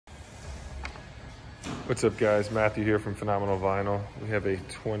What's up guys, Matthew here from Phenomenal Vinyl. We have a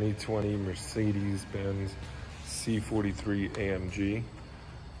 2020 Mercedes-Benz C43 AMG.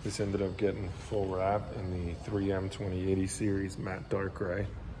 This ended up getting full wrap in the 3M 2080 series matte dark gray.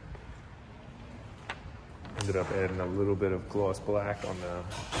 Ended up adding a little bit of gloss black on the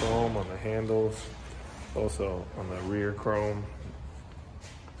chrome, on the handles, also on the rear chrome,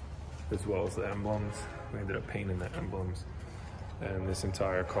 as well as the emblems. We ended up painting the emblems. And this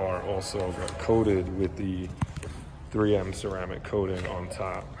entire car also got coated with the 3M ceramic coating on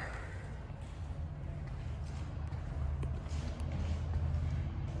top.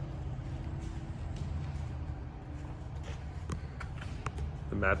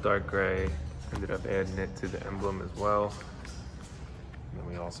 The matte dark gray, ended up adding it to the emblem as well. And then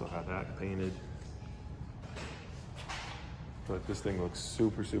we also had that painted. But this thing looks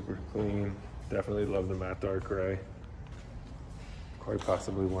super, super clean. Definitely love the matte dark gray. Quite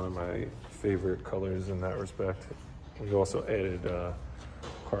possibly one of my favorite colors in that respect. We also added a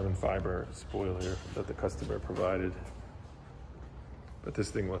carbon fiber spoiler that the customer provided. But this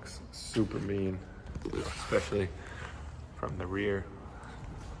thing looks super mean, especially from the rear.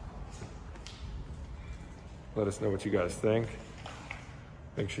 Let us know what you guys think.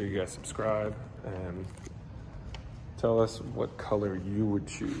 Make sure you guys subscribe and tell us what color you would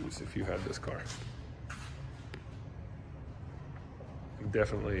choose if you had this car. I'm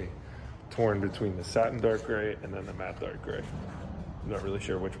definitely torn between the satin dark gray and then the matte dark gray. I'm not really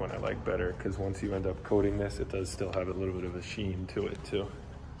sure which one I like better because once you end up coating this, it does still have a little bit of a sheen to it too.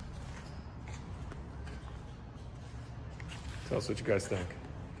 Tell us what you guys think.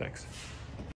 Thanks.